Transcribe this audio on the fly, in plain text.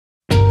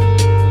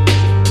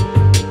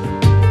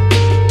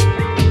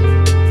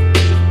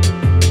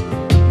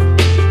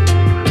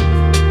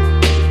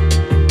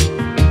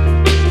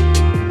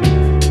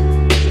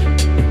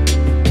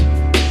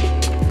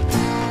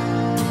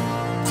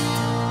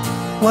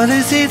What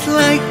is it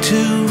like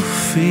to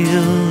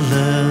feel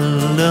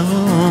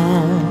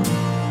alone?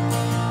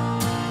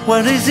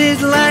 What is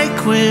it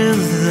like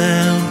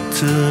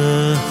without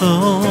a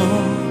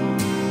home?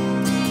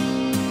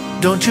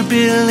 Don't you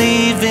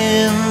believe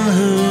in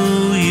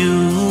who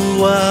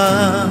you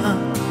are?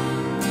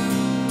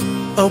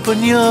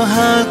 Open your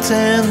heart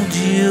and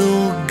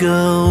you'll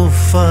go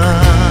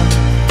far.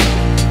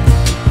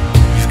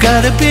 You've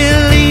gotta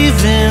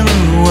believe in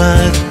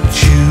what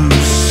you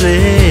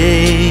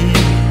say.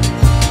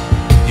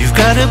 You've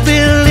gotta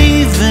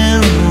believe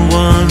in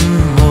one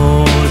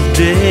more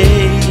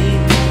day.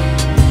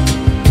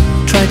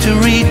 Try to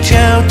reach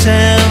out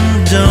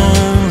and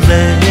don't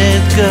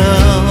let go.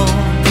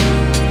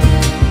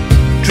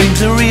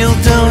 Dreams are real,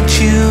 don't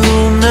you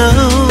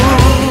know?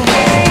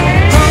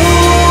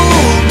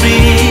 Hold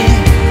me,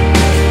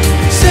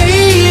 say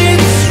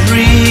it's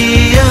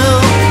real.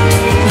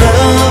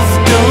 Love,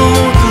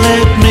 don't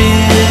let me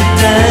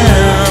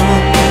down.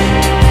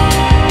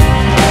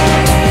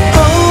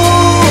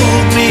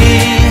 Hold me,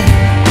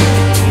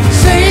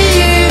 say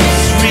it's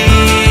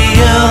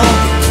real.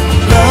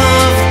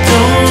 Love,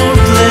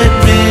 don't let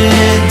me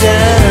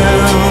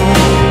down.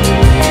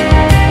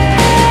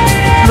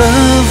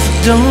 Love,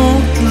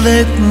 don't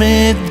let me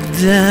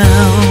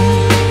down.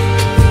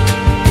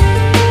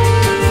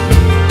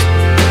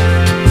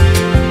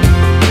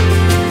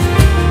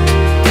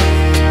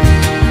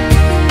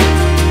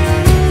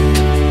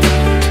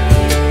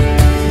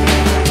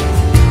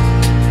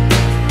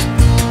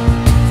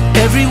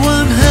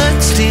 Everyone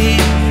hurts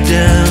deep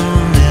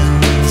down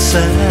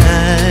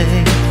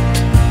inside.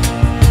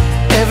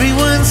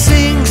 Everyone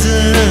sings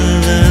a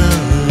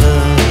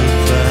lullaby.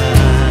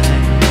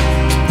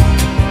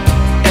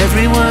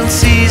 Everyone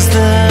sees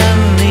the